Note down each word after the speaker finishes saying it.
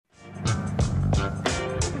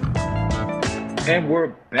And we're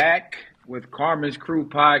back with Carmen's Crew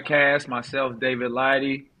podcast. Myself, David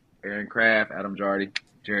Lighty, Aaron Kraft, Adam Jardy,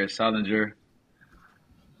 Jared Sullinger.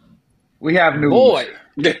 We have news. Boy.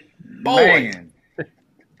 Man,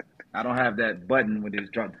 I don't have that button with this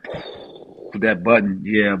drop. That button,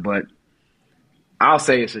 yeah, but I'll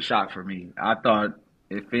say it's a shock for me. I thought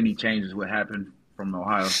if any changes would happen from the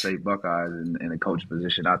Ohio State Buckeyes in the coach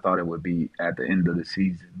position, I thought it would be at the end of the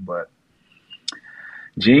season. But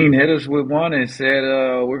Gene hit us with one and said,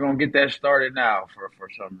 we're going to get that started now for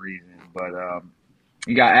some reason. But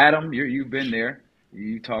you got Adam. You've been there.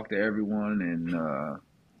 You talk to everyone, and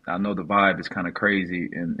I know the vibe is kind of crazy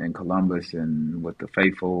in Columbus and with the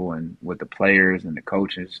faithful and with the players and the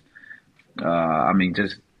coaches. I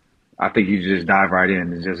think you just dive right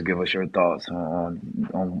in and just give us your thoughts on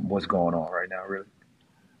what's going on right now, really.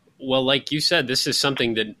 Well, like you said, this is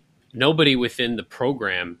something that nobody within the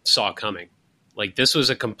program saw coming. Like, this was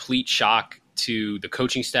a complete shock to the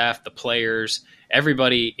coaching staff, the players,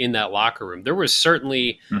 everybody in that locker room. There was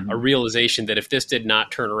certainly a realization that if this did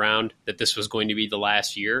not turn around, that this was going to be the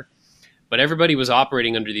last year. But everybody was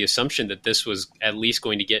operating under the assumption that this was at least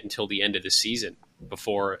going to get until the end of the season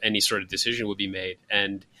before any sort of decision would be made.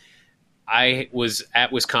 And I was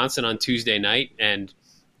at Wisconsin on Tuesday night, and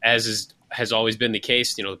has always been the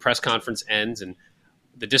case, the press conference ends, and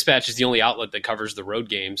the Dispatch is the only outlet that covers the road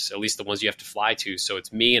games, at least the ones you have to fly to. So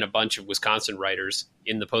it's me and a bunch of Wisconsin writers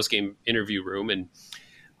in the postgame interview room. And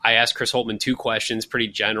I asked Chris Holtmann 2 questions, pretty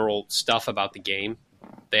general stuff about the game.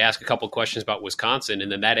 They ask a couple of questions about Wisconsin,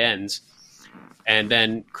 and then that ends. And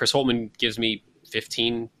then Chris Holtmann gives me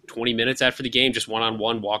 15, 20 minutes after the game, just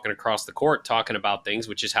one-on-one walking across the court, talking about things,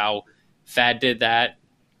 which is how Thad did that.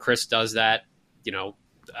 Chris does that.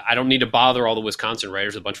 I don't need to bother all the Wisconsin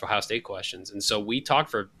writers with a bunch of Ohio State questions. And so we talked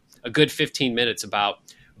for a good 15 minutes about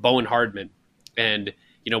Bowen Hardman and,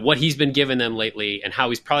 what he's been giving them lately and how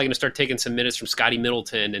he's probably going to start taking some minutes from Scotty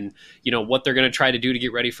Middleton and, what they're going to try to do to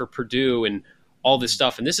get ready for Purdue and all this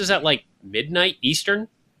stuff. And this is at like midnight Eastern.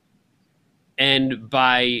 And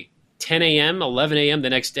by 10 a.m., 11 a.m. the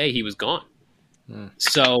next day, he was gone.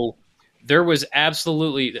 So there was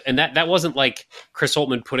absolutely – and that wasn't like Chris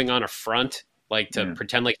Holtmann putting on a front – like to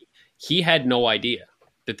pretend like he had no idea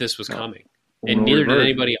that this was coming, and neither did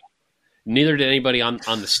anybody on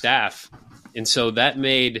the staff. And so that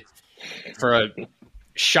made for a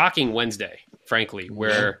shocking Wednesday, frankly,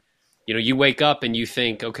 where, you wake up and you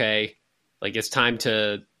think, okay, like it's time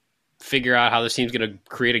to figure out how this team's going to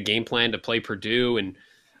create a game plan to play Purdue and,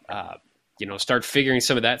 start figuring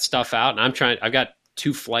some of that stuff out. And I've got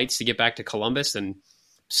 2 flights to get back to Columbus and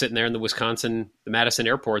sitting there in the Madison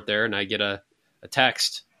airport there. And I get a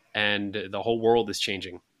text, and the whole world is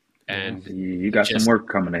changing. And you got some work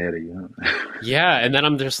coming ahead of you. Huh? Yeah, and then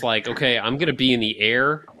I'm just like, okay, I'm going to be in the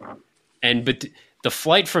air. But the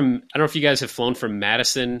flight I don't know if you guys have flown from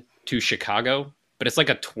Madison to Chicago, but it's like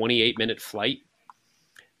a 28-minute flight.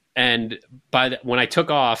 And when I took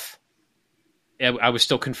off, I was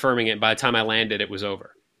still confirming it. By the time I landed, it was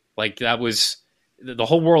over. Like, that was the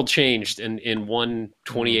whole world changed in one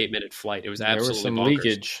 28-minute flight. It was absolutely There was some bonkers.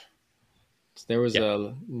 leakage. There was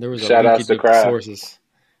a Shout outs leakage to of Kraft. sources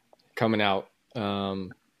coming out.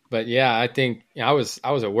 But yeah, I think I was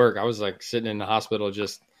at work. I was like sitting in the hospital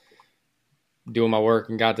just doing my work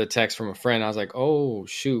and got the text from a friend. I was like, oh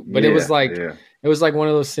shoot. But it was like one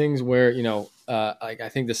of those things where, like I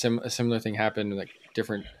think a similar thing happened like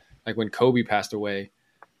when Kobe passed away.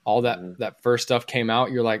 All that first stuff came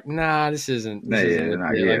out. You're like, nah, this isn't. Like,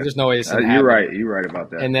 there's no way this is You're right. You're right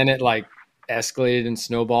about that. And then it like escalated and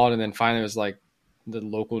snowballed, and then finally it was like the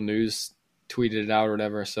local news tweeted it out or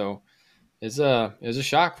whatever. So it was a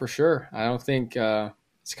shock for sure. I don't think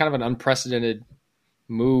it's kind of an unprecedented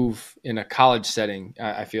move in a college setting.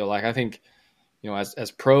 I feel like I think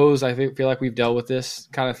as pros, I feel like we've dealt with this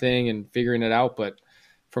kind of thing and figuring it out, but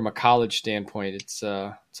from a college standpoint, it's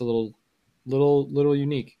a little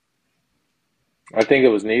unique. I think it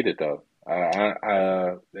was needed, though.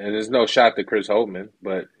 And there's no shot to Chris Holtmann,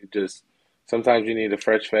 but it just sometimes you need a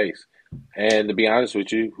fresh face. And to be honest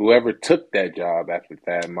with you, whoever took that job after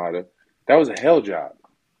Thad Matta, that was a hell job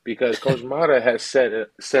because Coach Matta has set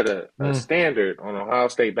a standard on Ohio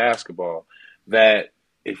State basketball that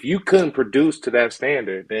if you couldn't produce to that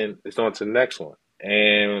standard, then it's on to the next one.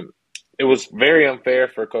 And it was very unfair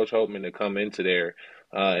for Coach Holtmann to come into there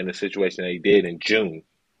in the situation that he did in June,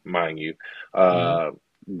 mind you.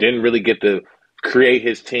 Didn't really get to create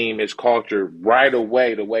his team, his culture right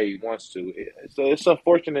away the way he wants to. So it's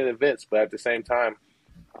unfortunate events, but at the same time,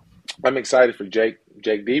 I'm excited for Jake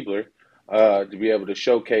Diebler to be able to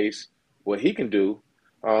showcase what he can do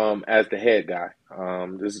as the head guy.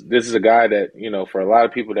 This is a guy that, for a lot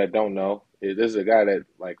of people that don't know, this is a guy that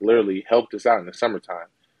like literally helped us out in the summertime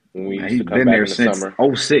when we Man, used he's to come been back there in the since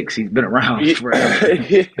summer. '06. He's been around forever.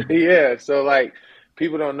 Yeah, so like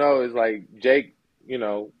people don't know is like Jake,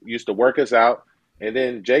 used to work us out, and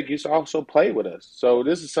then Jake used to also play with us. So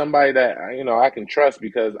this is somebody that I can trust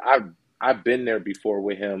because I've been there before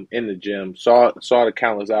with him in the gym, saw the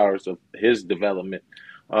countless hours of his development,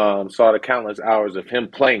 saw the countless hours of him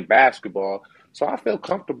playing basketball. So I feel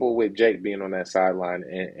comfortable with Jake being on that sideline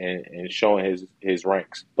and showing his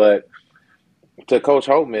ranks. But to Coach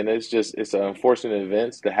Holtmann, it's an unfortunate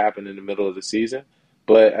events that happen in the middle of the season.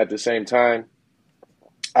 But at the same time,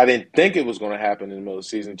 I didn't think it was going to happen in the middle of the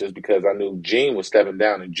season just because I knew Gene was stepping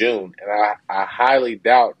down in June, and I highly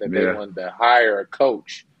doubt that they Yeah. wanted to hire a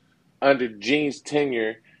coach under Gene's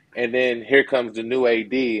tenure, and then here comes the new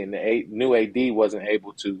AD, and the new AD wasn't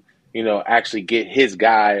able to, actually get his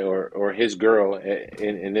guy or his girl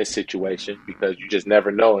in this situation because you just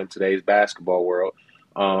never know in today's basketball world.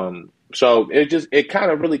 So it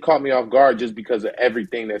kind of really caught me off guard just because of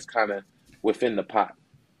everything that's kind of within the pot.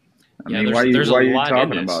 I Yeah, mean, there's a why you lot in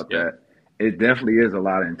talking this. about Yeah. that? It definitely is a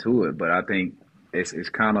lot into it, but I think it's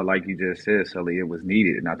kind of like you just said, Sully. It was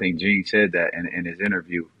needed, and I think Gene said that in his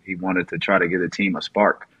interview. He wanted to try to give the team a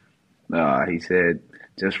spark. He said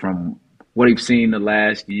just from what he's seen the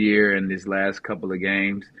last year and this last couple of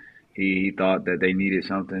games, he thought that they needed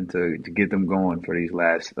something to get them going for these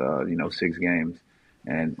last 6 games.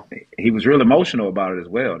 And he was real emotional about it as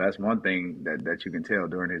well. That's one thing that you can tell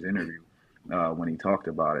during his interview when he talked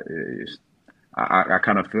about it. I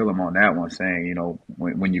kind of feel him on that one, saying,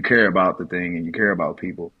 when you care about the thing and you care about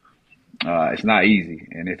people, it's not easy.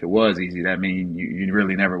 And if it was easy, that means you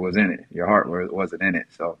really never was in it. Your heart wasn't in it.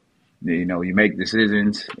 So, you make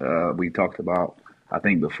decisions. We talked about, I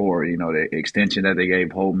think before, the extension that they gave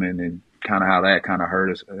Holtmann and kind of how that kind of hurt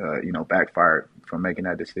us, backfired from making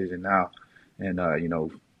that decision now and,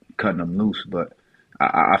 cutting them loose. But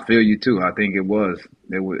I feel you too. I think it was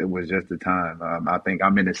just the time. I think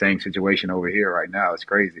I'm in the same situation over here right now. It's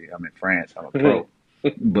crazy. I'm in France. I'm a pro.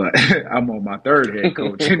 But I'm on my third head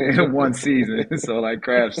coach in one season. So like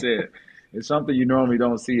Kraft said, it's something you normally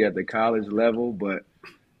don't see at the college level. But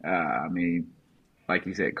I mean, like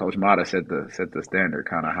you said, Coach Mata set the standard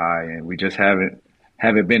kind of high, and we just haven't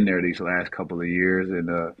been there these last couple of years. And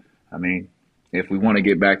I mean, if we want to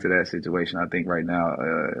get back to that situation, I think right now,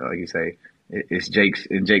 like you say, it's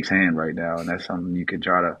in Jake's hand right now, and that's something you can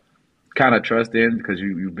try to kind of trust in because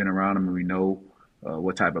you've been around him and we know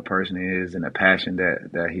what type of person he is and the passion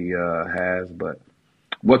that he has. But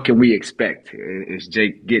what can we expect? Is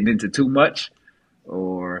Jake getting into too much,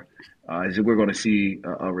 or is it we're going to see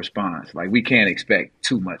a response? Like we can't expect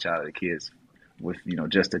too much out of the kids with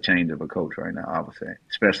just a change of a coach right now. I would say,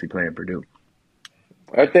 especially playing Purdue.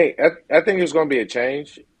 I think there's going to be a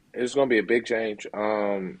change. It's going to be a big change,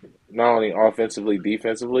 not only offensively,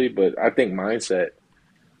 defensively, but I think mindset.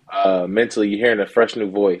 Mentally, you're hearing a fresh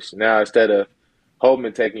new voice. Now, instead of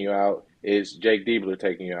Holtmann taking you out, it's Jake Diebler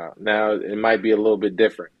taking you out. Now, it might be a little bit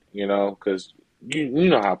different, because you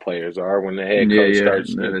know how players are when the head Yeah, coach yeah,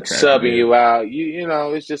 starts that attack. subbing Yeah, you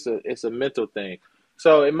out. It's just it's a mental thing.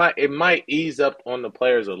 So it might ease up on the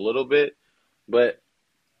players a little bit, but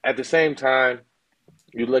at the same time,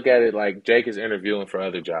 you look at it like Jake is interviewing for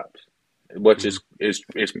other jobs, which Mhm.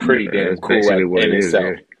 is pretty damn that's cool basically what in it is.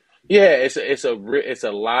 itself. Yeah. Yeah, it's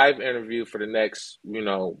a live interview for the next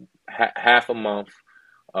half a month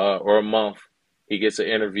or a month. He gets an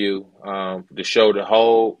interview to show the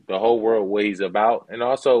whole world what he's about, and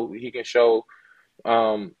also he can show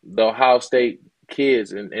the Ohio State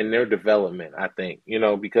kids and their development. I think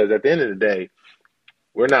because at the end of the day,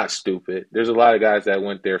 we're not stupid. There's a lot of guys that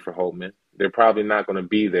went there for Holtmann. They're probably not going to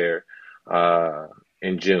be there uh,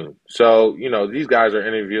 in June. So, these guys are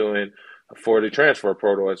interviewing for the transfer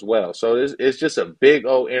portal as well. So it's just a big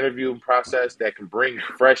old interviewing process that can bring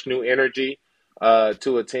fresh new energy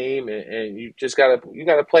to a team, and you just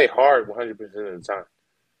gotta play hard 100% of the time.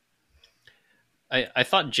 I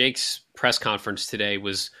thought Jake's press conference today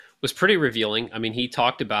was pretty revealing. I mean, he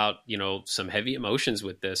talked about, some heavy emotions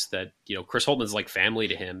with this, that, Chris Holtmann's like family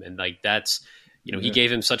to him. And like, that's, he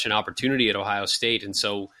gave him such an opportunity at Ohio State. And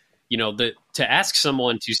so, to ask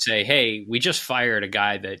someone to say, hey, we just fired a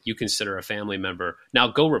guy that you consider a family member, now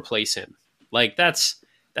go replace him. Like that's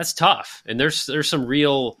tough. And there's some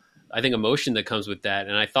real, I think, emotion that comes with that.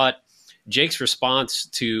 And I thought Jake's response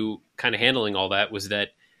to kind of handling all that was that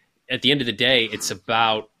at the end of the day, it's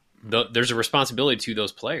about there's a responsibility to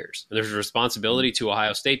those players. And there's a responsibility to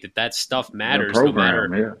Ohio State that stuff The matters no matter.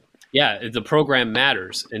 program, Yeah, the program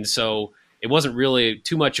matters. And so, it wasn't really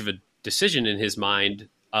too much of a decision in his mind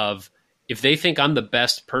of, if they think I'm the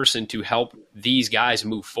best person to help these guys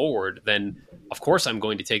move forward, then of course I'm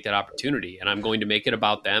going to take that opportunity and I'm going to make it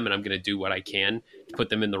about them, and I'm going to do what I can to put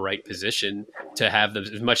them in the right position to have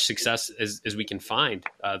as much success as we can find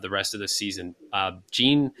the rest of the season.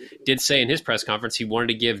 Gene did say in his press conference he wanted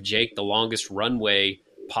to give Jake the longest runway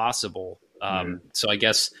possible. So I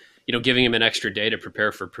guess, giving him an extra day to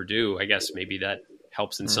prepare for Purdue, I guess maybe that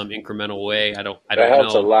helps in some incremental way. I don't That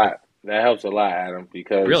helps know. a lot. That helps a lot, Adam,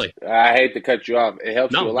 because Really? I hate to cut you off. It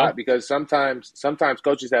helps you a lot No. because sometimes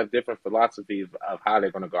coaches have different philosophies of how they're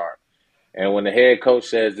going to guard. And when the head coach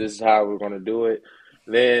says this is how we're going to do it,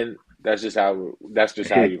 then that's just how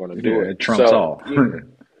you're going to do it. It trumps all.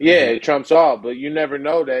 It trumps all. But you never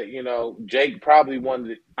know that, Jake probably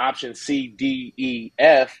wanted option C, D, E,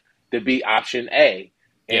 F to be option A.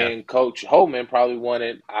 And Coach Holtmann probably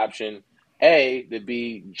wanted option A to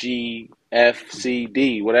be G, F, C,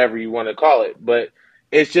 D, whatever you want to call it. But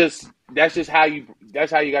that's just how you got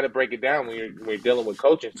to break it down when you're dealing with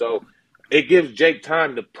coaching. So it gives Jake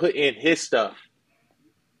time to put in his stuff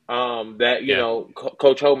that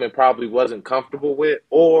Coach Holtmann probably wasn't comfortable with,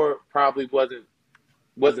 or probably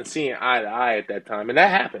wasn't seeing eye to eye at that time, and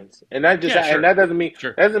that happens. And that and that doesn't mean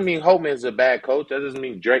Holtmann is a bad coach. That doesn't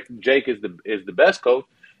mean Jake is the best coach.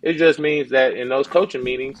 It just means that in those coaching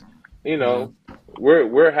meetings,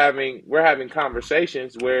 we're having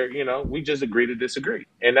conversations where we just agree to disagree,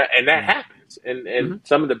 and that happens. And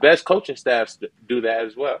some of the best coaching staffs do that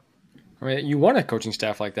as well. I mean, you want a coaching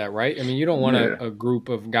staff like that, right? I mean, you don't want a group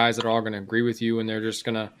of guys that are all going to agree with you, and they're just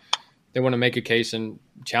they want to make a case and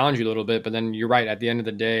challenge you a little bit. But then you're right. At the end of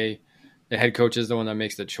the day, the head coach is the one that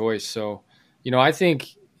makes the choice. So, I think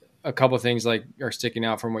a couple of things are sticking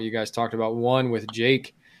out from what you guys talked about. One, with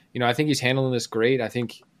Jake, I think he's handling this great. I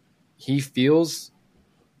think he feels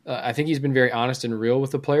I think he's been very honest and real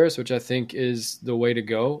with the players, which I think is the way to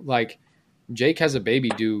go. Like, Jake has a baby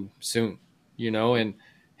due soon, and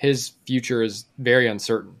his future is very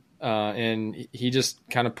uncertain. And he just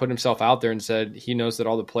kind of put himself out there and said he knows that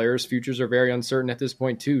all the players' futures are very uncertain at this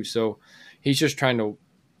point too. So he's just trying to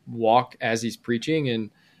walk as he's preaching and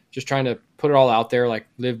just trying to put it all out there, like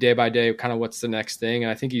live day by day, kind of what's the next thing.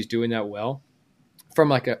 And I think he's doing that well. From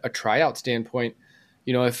like a tryout standpoint,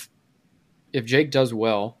 if Jake does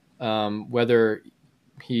well, whether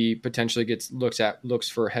he potentially looks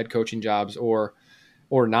for head coaching jobs or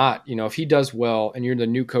not, if he does well and you're the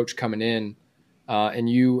new coach coming in, and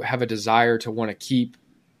you have a desire to want to keep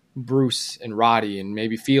Bruce and Roddy and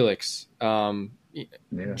maybe Felix,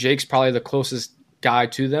 Jake's probably the closest guy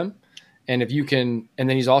to them. And if you can, and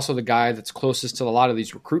then he's also the guy that's closest to a lot of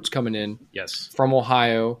these recruits coming in from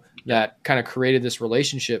Ohio that kind of created this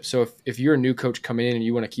relationship. So if you're a new coach coming in and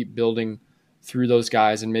you want to keep building through those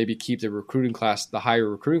guys and maybe keep the higher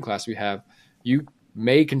recruiting class we have, you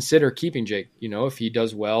may consider keeping Jake, if he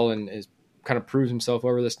does well and is kind of proves himself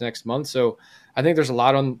over this next month. So I think there's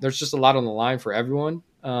just a lot on the line for everyone.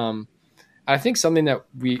 I think something that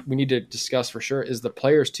we need to discuss for sure is the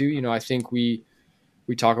players too. I think we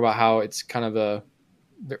talk about how it's kind of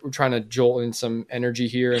we're trying to jolt in some energy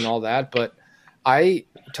here and all that. But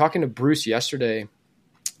talking to Bruce yesterday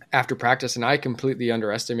after practice, and I completely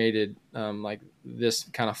underestimated this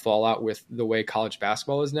kind of fallout with the way college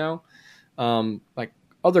basketball is now.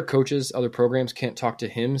 Other coaches, other programs can't talk to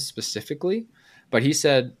him specifically, but he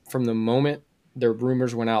said from the moment the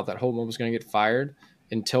rumors went out that Holtmann was going to get fired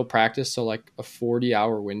until practice, so like a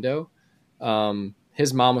 40-hour window,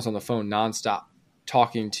 his mom was on the phone nonstop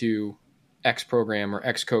talking to X program or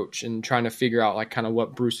X coach and trying to figure out like kind of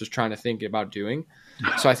what Bruce was trying to think about doing.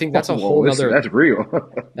 So I think that's a whole nother, that's real.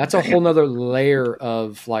 That's a whole nother layer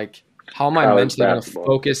of like, how am I mentally going to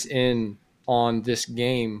focus in on this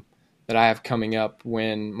game that I have coming up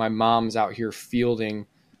when my mom's out here fielding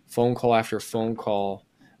phone call after phone call.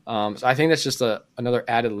 So I think that's just another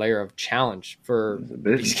added layer of challenge for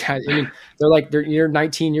these guys. I mean, you're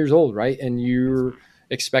 19 years old, right? And you're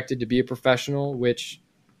expected to be a professional, which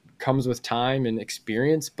comes with time and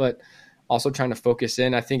experience, but also trying to focus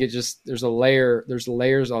in. I think there's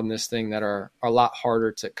layers on this thing that are a lot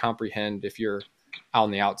harder to comprehend if you're out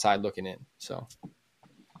on the outside looking in. So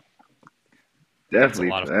definitely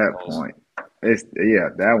to that point.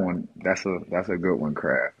 That one, that's a good one,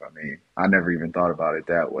 Kraft. I mean, I never even thought about it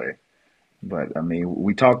that way. But I mean,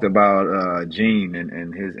 we talked about Gene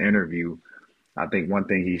in his interview. I think one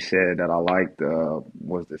thing he said that I liked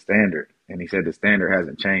was the standard. And he said the standard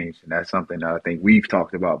hasn't changed. And that's something that I think we've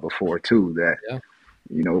talked about before too, that,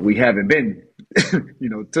 we haven't been, to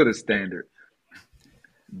the standard.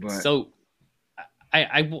 But so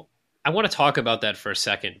I want to talk about that for a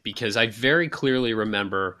second because I very clearly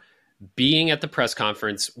remember being at the press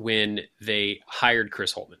conference when they hired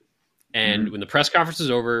Chris Holtmann. And when the press conference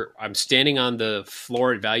is over, I'm standing on the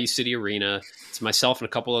floor at Value City Arena. It's myself and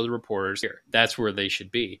a couple other reporters here. That's where they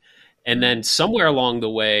should be. And then somewhere along the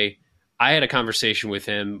way, I had a conversation with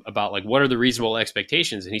him about like, what are the reasonable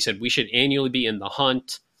expectations? And he said, we should annually be in the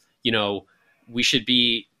hunt. You know, we should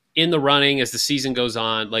be in the running as the season goes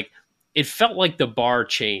on. Like, it felt like the bar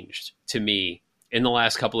changed to me in the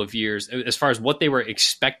last couple of years as far as what they were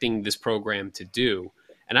expecting this program to do.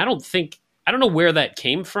 And I don't know where that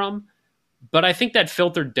came from, but I think that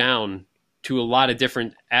filtered down to a lot of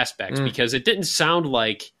different aspects because it didn't sound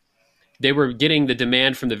like they were getting the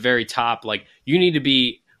demand from the very top. Like, you need to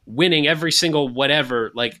be winning every single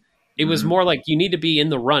whatever. Like, it was more like you need to be in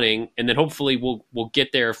the running, and then hopefully we'll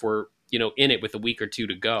get there if we're, in it with a week or two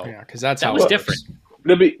to go. Yeah, because that was different.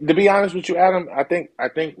 To be honest with you, Adam, I think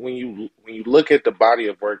when you look at the body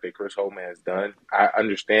of work that Chris Holtmann has done, I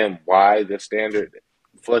understand why the standard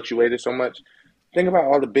fluctuated so much. Think about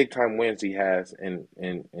all the big time wins he has in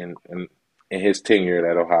his tenure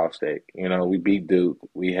at Ohio State. We beat Duke.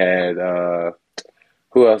 We had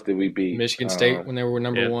who else did we beat? Michigan State when they were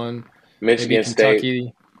number one. Michigan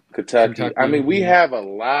State, Kentucky. I mean, we have a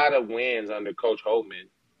lot of wins under Coach Holtmann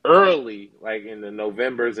early, like in the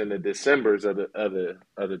Novembers and the Decembers of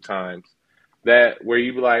the times that where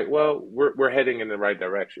you be like, well, we're heading in the right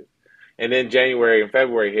direction, and then January and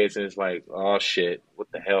February hits and it's like, oh shit,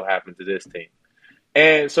 what the hell happened to this team?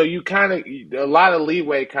 And so you kind of a lot of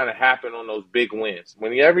leeway kind of happened on those big wins.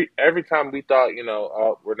 When every time we thought,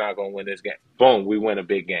 oh, we're not going to win this game, boom, we win a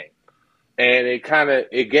big game, and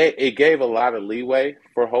it gave a lot of leeway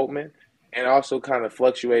for Holtmann. And also kind of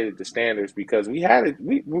fluctuated the standards because we had it.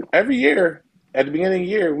 We every year at the beginning of the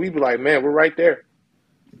year we'd be like, "Man, we're right there."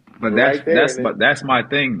 But that's my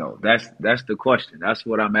thing though. That's the question. That's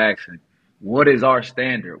what I'm asking. What is our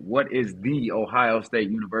standard? What is the Ohio State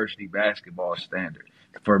University basketball standard?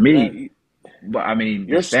 For me, but I mean,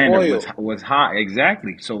 the standard was high.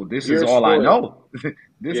 Exactly. So this is all I know.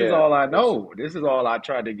 This is all I know. This is all I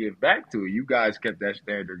tried to get back to. You guys kept that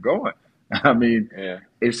standard going. I mean,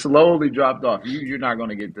 it slowly dropped off. You're not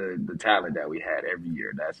going to get the talent that we had every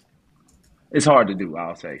year. It's hard to do,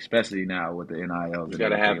 I'll say, especially now with the NILs. You got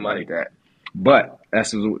to have money. Like that. But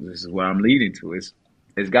this is what I'm leading to.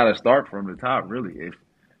 It's got to start from the top, really. If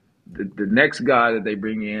the next guy that they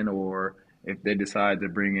bring in, or if they decide to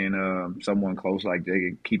bring in someone close like they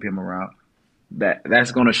can keep him around,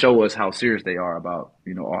 that's going to show us how serious they are about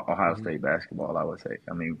Ohio State basketball. I would say.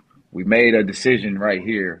 I mean, we made a decision right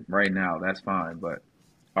here, right now. That's fine. But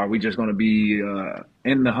are we just going to be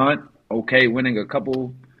in the hunt, okay, winning a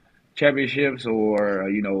couple championships, or,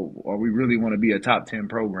 are we really want to be a top 10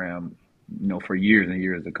 program, for years and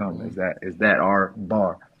years to come? Is that our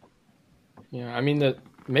bar? Yeah, I mean,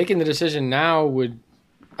 making the decision now would,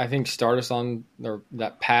 I think, start us on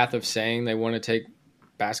that path of saying they want to take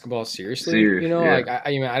basketball seriously. Like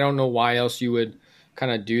I don't know why else you would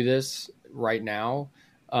kind of do this right now.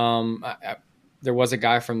 There was a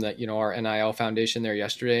guy from our NIL foundation there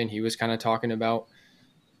yesterday, and he was kind of talking about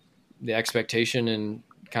the expectation and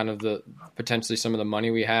kind of the potentially some of the money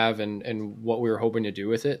we have and what we were hoping to do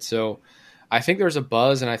with it. So I think there's a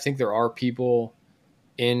buzz, and I think there are people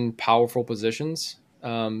in powerful positions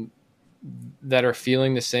that are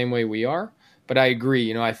feeling the same way we are. But I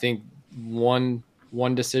agree, I think one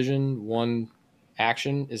decision, one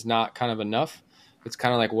action is not kind of enough. It's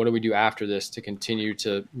kind of like, what do we do after this to continue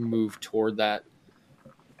to move toward that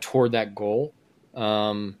goal?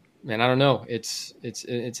 And I don't know. It's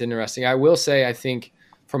interesting. I will say, I think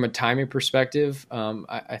from a timing perspective,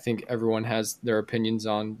 I think everyone has their opinions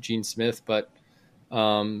on Gene Smith, but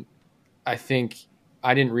I think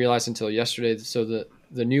I didn't realize until yesterday. So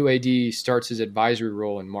the new AD starts his advisory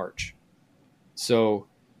role in March. So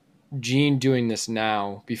Gene doing this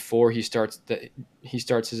now before he starts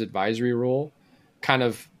his advisory role. Kind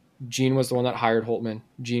of, Gene was the one that hired Holtmann.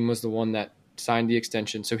 Gene was the one that signed the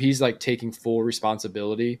extension. So he's like taking full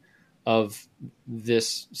responsibility of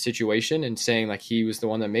this situation and saying like he was the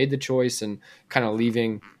one that made the choice and kind of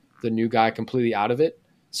leaving the new guy completely out of it.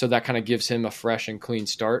 So that kind of gives him a fresh and clean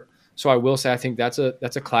start. So I will say I think that's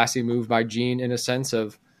a classy move by Gene in a sense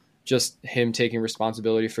of just him taking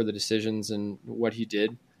responsibility for the decisions and what he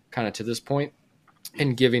did kind of to this point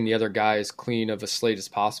and giving the other guy as clean of a slate as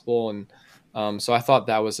possible. And so I thought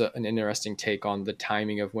that was an interesting take on the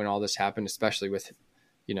timing of when all this happened, especially with,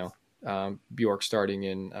 Bjork starting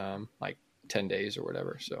in like 10 days or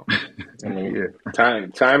whatever. So, I mean,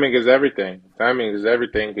 timing is everything. Timing is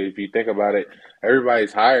everything. If you think about it,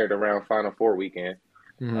 everybody's hired around Final Four weekend.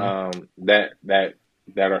 that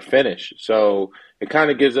are finished. So it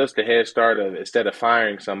kind of gives us the head start of, instead of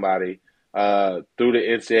firing somebody through the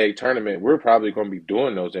NCAA tournament, we're probably going to be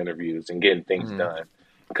doing those interviews and getting things done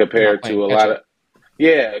compared to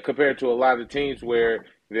compared to a lot of teams where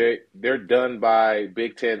they're done by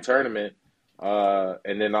Big Ten tournament.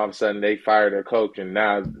 And then all of a sudden they fire their coach, and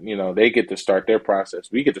now they get to start their process.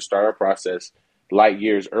 We get to start our process light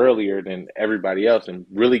years earlier than everybody else, and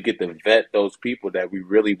really get to vet those people that we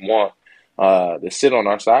really want to sit on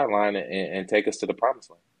our sideline and take us to the promised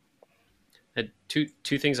land. And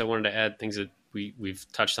two things I wanted to add, things that we've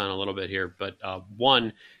touched on a little bit here, but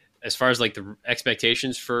one, as far as like the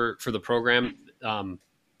expectations for the program,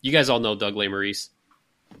 you guys all know Doug Lesmerises.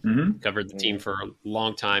 Covered the team for a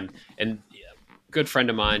long time, and good friend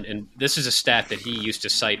of mine. And this is a stat that he used to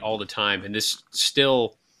cite all the time, and this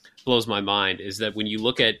still blows my mind, is that when you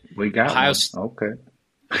look at Ohio State,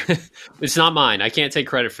 okay, it's not mine. I can't take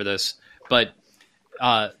credit for this, but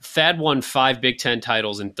Thad won 5 Big Ten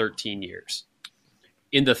titles in 13 years.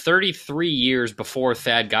 In the 33 years before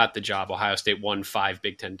Thad got the job, Ohio State won 5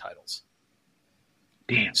 Big Ten titles.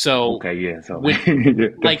 Damn. So okay, yeah. So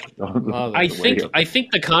I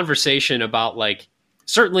think the conversation about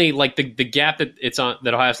certainly the gap that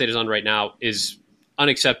that Ohio State is on right now is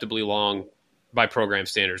unacceptably long by program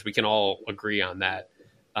standards. We can all agree on that.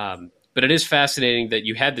 But it is fascinating that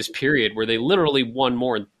you had this period where they literally won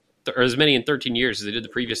more or as many in 13 years as they did the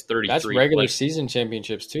previous 33. That's regular season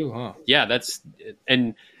championships too, huh? Yeah,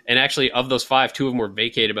 and actually of those 5, 2 of them were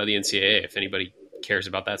vacated by the NCAA, if anybody cares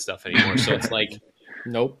about that stuff anymore. So it's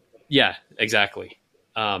nope. Yeah, exactly.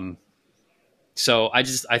 So I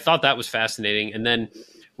thought that was fascinating. And then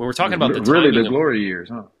when we're talking about the glory years,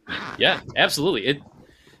 huh? Yeah, absolutely.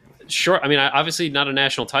 I mean, obviously not a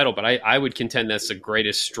national title, but I would contend that's the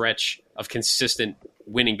greatest stretch of consistent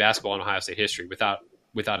winning basketball in Ohio State history,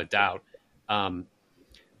 without a doubt.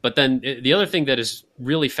 But then the other thing that is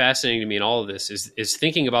really fascinating to me in all of this is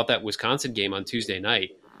thinking about that Wisconsin game on Tuesday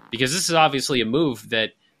night, because this is obviously a move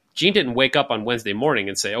that Gene didn't wake up on Wednesday morning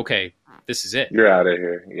and say, okay, this is it. You're out of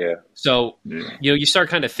here. Yeah. So, you start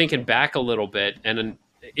kind of thinking back a little bit, and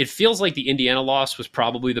it feels like the Indiana loss was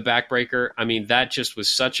probably the backbreaker. I mean, that just was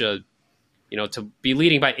such a, to be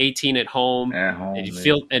leading by 18 at home and you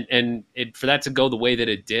feel, and for that to go the way that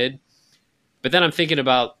it did. But then I'm thinking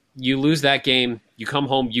about, you lose that game, you come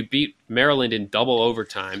home, you beat Maryland in double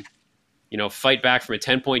overtime, fight back from a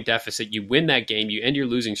 10-point deficit, you win that game, you end your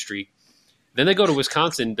losing streak. Then they go to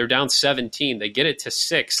Wisconsin. They're down 17. They get it to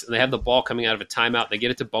 6, and they have the ball coming out of a timeout. They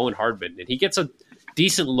get it to Bowen Hardman, and he gets a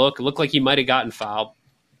decent look. It looked like he might have gotten fouled.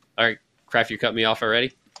 All right, Kraft, you cut me off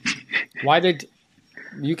already? Why did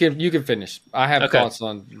you can finish? I have thoughts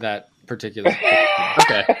on that particular.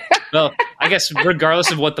 Okay. Well, I guess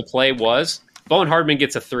regardless of what the play was, Bowen Hardman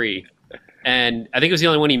gets a 3, and I think it was the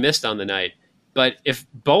only one he missed on the night. But if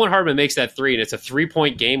Bowen Hardman makes that 3 and it's a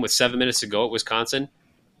 3-point game with 7 minutes to go at Wisconsin,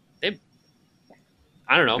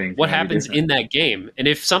 I don't know what happens in that game. And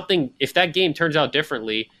if that game turns out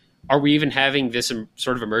differently, are we even having this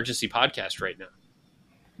sort of emergency podcast right now?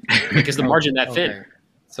 Because the margin that thin. Okay.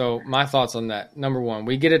 So my thoughts on that. Number one,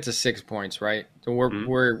 we get it to 6 points, right? So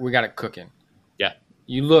we got it cooking. Yeah.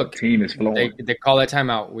 You look, team is flowing. They call that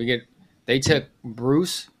timeout. They took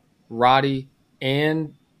Bruce, Roddy,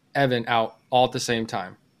 and Evan out all at the same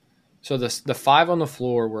time. So the 5 on the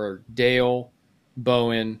floor were Dale,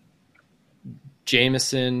 Bowen,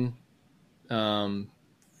 Jameson, Royal,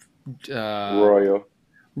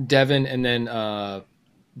 Devin, and then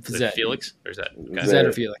Zed. Felix? Or is that Zed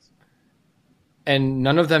or Felix? And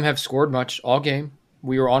none of them have scored much all game.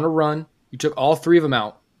 We were on a run. You took all 3 of them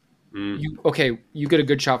out. You get a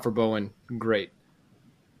good shot for Bowen. Great.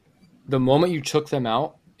 The moment you took them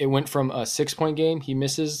out, it went from a 6-point game. He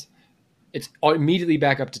misses. It's immediately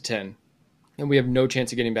back up to 10. And we have no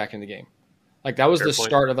chance of getting back in the game. That was the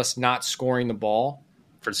start of us not scoring the ball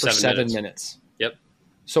for 7 minutes. Yep.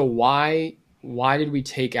 So why did we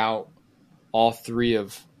take out all 3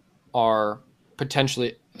 of our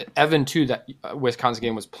potentially Evan too? That Wisconsin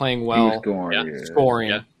game was playing well, scoring.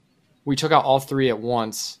 Yeah. We took out all 3 at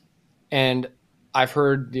once, and I've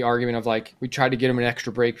heard the argument of we tried to get him an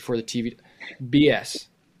extra break before the TV. BS.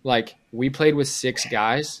 We played with 6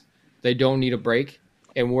 guys. They don't need a break,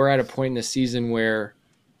 and we're at a point in the season where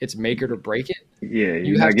it's make it or break it. Yeah,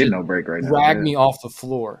 you're not getting no break right now. Drag me off the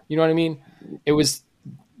floor. You know what I mean? It was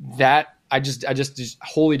that I just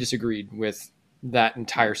wholly disagreed with that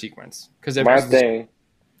entire sequence because my thing,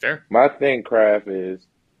 Kraft, is,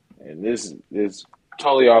 and this is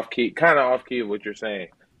totally off key, kind of off key of what you're saying,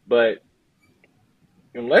 but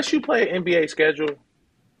unless you play an NBA schedule,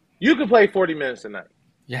 you can play 40 minutes a night.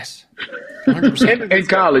 Yes, 100%. In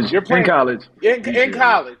college, You're playing in college,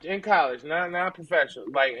 in college, not professional,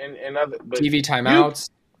 like in other. But TV timeouts.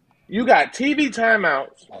 you got TV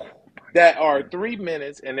timeouts that are 3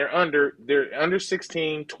 minutes and they're under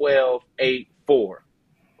 16, 12, 8, 4,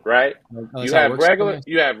 right? Oh, that's how it works.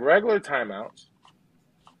 You have regular timeouts,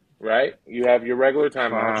 right? You have your regular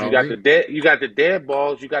timeouts. fouls. You got the dead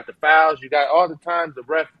balls, you got the fouls, you got all the times the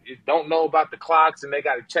ref don't know about the clocks and they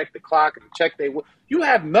got to check the clock and check you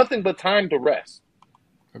have nothing but time to rest.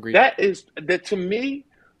 Agreed. That to me,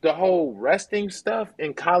 the whole resting stuff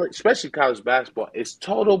in college, especially college basketball, is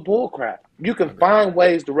total bullcrap. You can find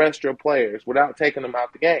ways to rest your players without taking them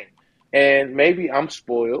out the game. And maybe I'm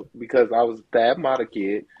spoiled because I was a Thad Mata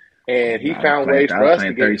kid, and he found ways for us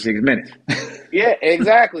to get 36 minutes. Yeah,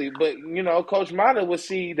 exactly. But Coach Mata would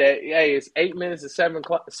see that hey, it's 8 minutes and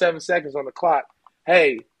 7 seconds on the clock.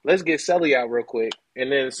 Hey, let's get Sully out real quick,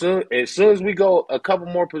 and then as soon as we go a couple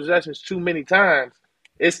more possessions too many times,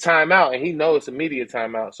 it's timeout, and he knows it's immediate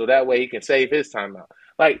timeout, so that way he can save his timeout.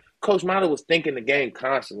 Like Coach Mata was thinking the game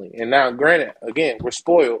constantly, and now, granted, again we're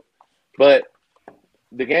spoiled, but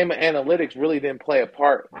the game of analytics really didn't play a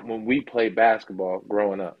part when we played basketball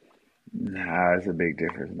growing up. Nah, it's a big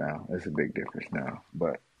difference now.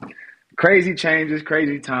 But crazy changes,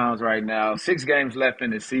 crazy times right now. 6 games left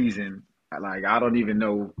in the season. Like, I don't even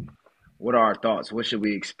know what are our thoughts. What should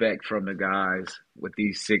we expect from the guys with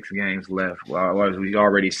these 6 games left? Well, as we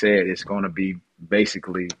already said, it's going to be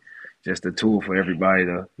basically just a tool for everybody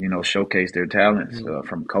to, showcase their talents,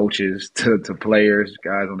 from coaches to players,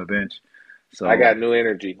 guys on the bench. So I got new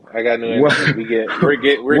energy. We're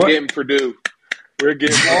getting Purdue. We're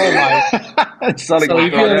getting. Oh my! So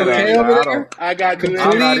you feeling okay over there? I got new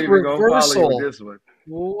I'm not energy. even going to follow you with this one.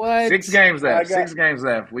 What? 6 games left. 6 games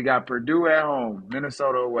left. We got Purdue at home,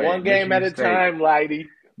 Minnesota away. One game Michigan at a State, time, Lighty.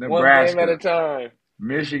 Nebraska, One game at a time.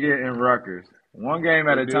 Michigan and Rutgers. One game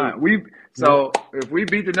at a Purdue. time. If we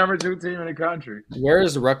beat the number 2 team in the country, Where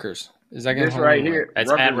is the Rutgers? Is that this right here?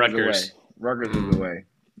 That's at Rutgers. Is away. Rutgers is away.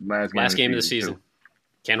 Last game of the season.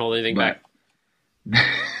 Can't hold anything back.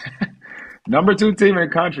 Number 2 team in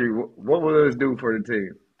the country. What will this do for the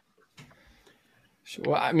team?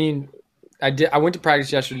 Well, I mean, I went to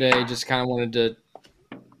practice yesterday. Just kind of wanted to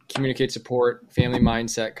communicate support, family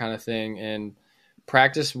mindset kind of thing. And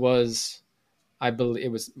practice was, I believe, it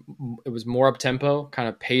was more up tempo. Kind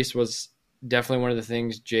of pace was definitely one of the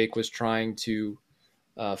things Jake was trying to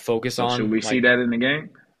focus on. Should we see that in the game?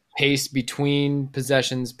 Pace between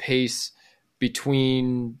possessions, pace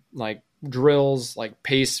between like drills, like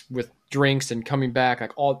pace with drinks and coming back,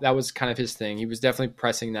 like all that was kind of his thing. He was definitely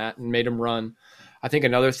pressing that and made him run. I think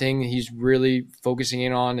another thing he's really focusing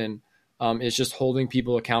in on and is just holding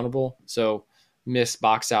people accountable. So miss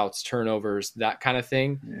box outs, turnovers, that kind of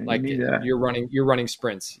thing. Yeah, like you're running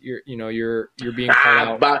sprints. You're being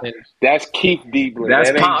called out. That's Keith Diebler.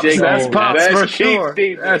 That's Pops. That's Pops for sure.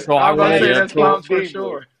 That's Pops for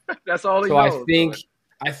sure. That's all he knows. So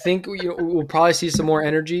I think we'll probably see some more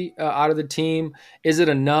energy out of the team. Is it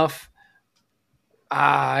enough?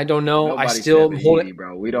 I don't know. Nobody's I still hold it,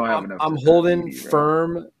 bro. We don't have enough. I'm holding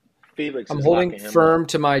firm. Felix. I'm holding firm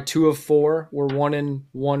to my 2 of 4. We're 1-1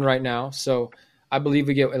 right now, so I believe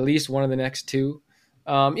we get at least one of the next 2.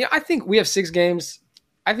 I think we have 6 games.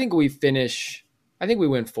 I think we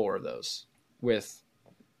win 4 of those with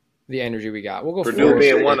the energy we got. We'll go Purdue 4.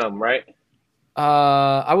 being one of them, right?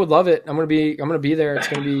 I would love it. I'm gonna be there. It's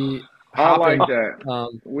gonna be. I like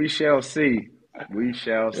that. We shall see. We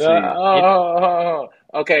shall see.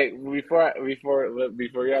 Okay, before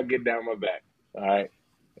y'all get down my back, all right.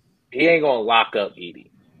 He ain't gonna lock up Edie.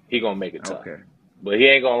 He gonna make it tough. Okay. But he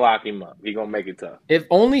ain't gonna lock him up. He gonna make it tough. If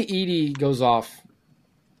only Edie goes off,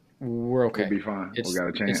 we're okay. We'll be fine. We got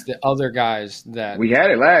a chance. It's the other guys that we had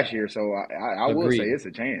it last year, so I will say it's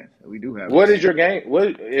a chance. We do have. What is your game?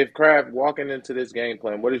 What if Kraft walking into this game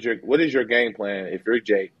plan? What is your game plan? If you're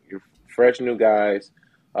Jake, you're fresh new guys,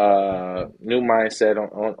 new mindset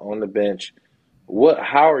on the bench.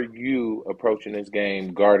 How are you approaching this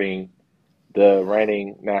game, guarding the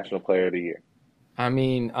reigning National Player of the Year? I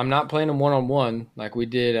mean, I'm not playing them 1-on-1 like we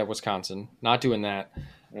did at Wisconsin. Not doing that.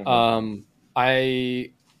 Mm-hmm.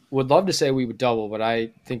 I would love to say we would double, but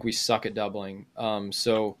I think we suck at doubling.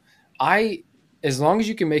 So as long as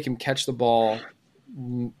you can make him catch the ball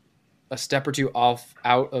a step or 2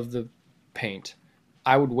 out of the paint,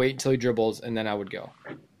 I would wait until he dribbles and then I would go.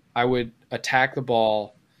 I would attack the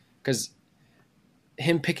ball because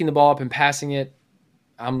him picking the ball up and passing it,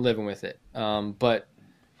 I'm living with it. But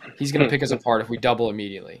he's going to pick us apart if we double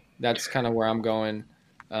immediately. That's kind of where I'm going.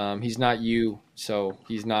 He's not you, so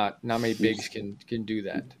he's not many bigs can do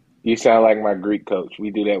that. You sound like my Greek coach.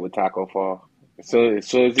 We do that with Taco Fall. As soon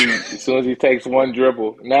as he takes one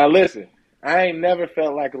dribble. Now listen, I ain't never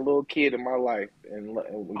felt like a little kid in my life, Oh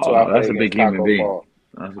until I no, played that's a against big human Taco being. Fall.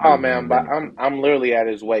 That's a Oh big man, human but being. I'm literally at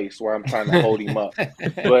his waist where I'm trying to hold him up.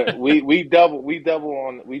 But we double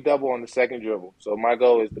on the second dribble. So my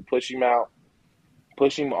goal is to push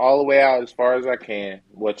him all the way out as far as I can,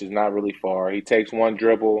 which is not really far. He takes one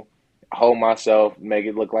dribble, hold myself, make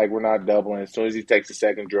it look like we're not doubling. As soon as he takes the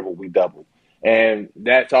second dribble, we double. And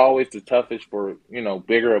that's always the toughest for,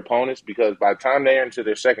 bigger opponents because by the time they're into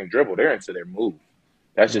their second dribble, they're into their move.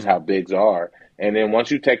 That's just Mhm. how bigs are. And then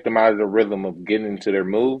once you take them out of the rhythm of getting into their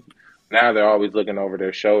move, now they're always looking over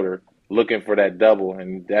their shoulder, looking for that double,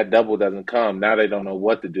 and that double doesn't come. Now they don't know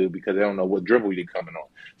what to do because they don't know what dribble you're coming on.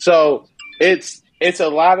 So it's a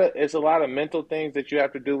lot of mental things that you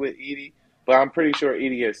have to do with Edie, but I'm pretty sure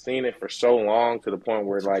Edie has seen it for so long to the point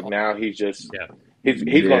where like now Yeah. he's going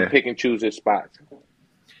to Yeah. pick and choose his spots.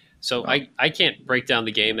 So I can't break down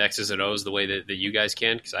the game X's and O's the way that you guys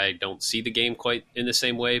can because I don't see the game quite in the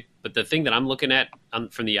same way. But the thing that I'm looking at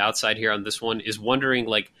from the outside here on this one is wondering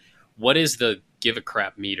like, what is the give a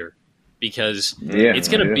crap meter? Because Yeah. it's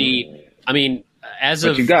going to Yeah. be, I mean, as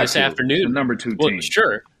But you of got this to. It's the afternoon, number 2 well, team.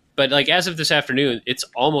 sure, but like as of this afternoon, it's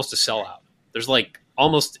almost a sellout. There's like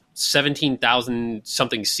almost 17,000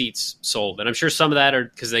 something seats sold, and I'm sure some of that are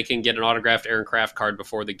because they can get an autographed Aaron Kraft card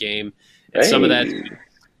before the game, and Hey,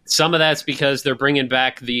 some of that's because they're bringing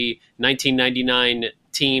back the 1999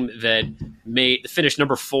 team that finished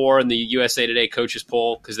number 4 in the USA Today coaches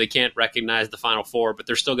poll because they can't recognize the Final Four, but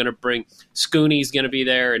they're still going to bring Scooney's going to be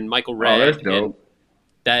there and Michael Oh, that's Redd and dope.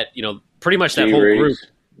 that pretty much that G whole group. Reese,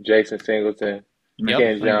 Jason Singleton, Yep,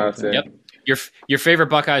 Ken Singleton. yep. Johnson. Your favorite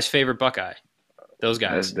Buckeye's favorite Buckeye. Those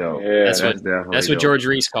That's guys. dope. Yeah, That's what That's definitely that's what dope. George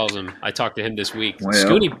Reese calls them. I talked to him this week. Well,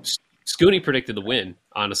 Scooney predicted the win.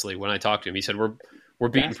 Honestly, when I talked to him, he said we're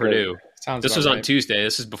beating that's Purdue. Sounds This about was on right. Tuesday.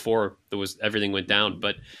 This is before everything went down.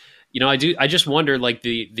 But I just wonder like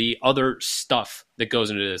the other stuff that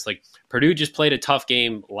goes into this. Like Purdue just played a tough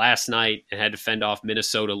game last night and had to fend off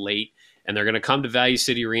Minnesota late, and they're going to come to Value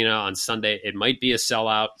City Arena on Sunday. It might be a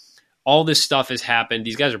sellout. All this stuff has happened.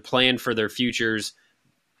 These guys are playing for their futures.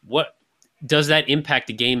 What does that impact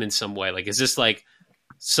the game in some way? Like, is this like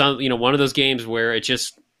one of those games where it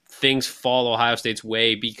just things fall Ohio State's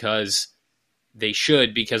way because they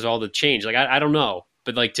should because of all the change? Like, I don't know,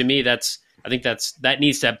 but like to me, I think that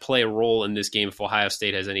needs to play a role in this game if Ohio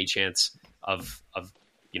State has any chance of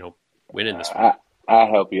winning this one. I'll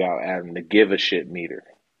help you out, Adam. The give a shit meter.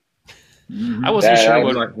 I mm-hmm. wasn't sure That, we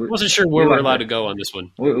what like we, wasn't sure we where we're like allowed to that. go on this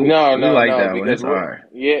one. No, We no, like no, that one. because It's all right.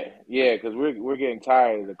 because we're getting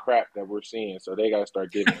tired of the crap that we're seeing, so they got to start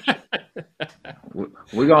giving a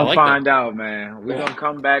We're I gonna like that. find out, man. We're gonna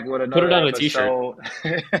come back with Put it another on a T-shirt.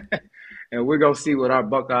 episode, and we're gonna see what our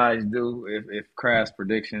Buckeyes do if Kraft's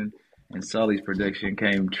prediction and Sully's prediction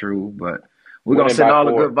came true. But we're gonna winning send by all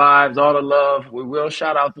the good 4. vibes, all the love. We will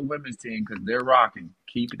shout out the women's team because they're rocking.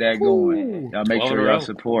 Keep that going. Ooh, Y'all make 12 in sure a y'all row.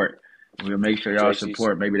 support. We'll make sure y'all JC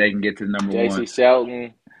support. Maybe they can get to number JC one.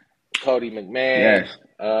 Shelton, Cody McMahon, Yes,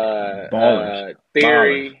 ballers, ballers,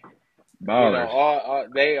 Theory. ballers. All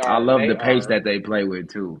I love they the pace are. that they play with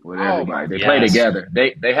too, with Oh my everybody. They play Yes. God,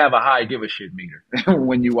 together. They have a high give a shit meter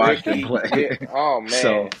when you watch them Ricky. play. Oh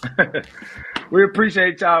So man, we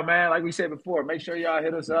appreciate y'all, man. Like we said before, make sure y'all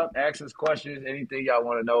hit us up, ask us questions, anything y'all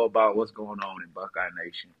want to know about what's going on in Buckeye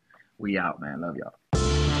Nation. We out, man. Love y'all.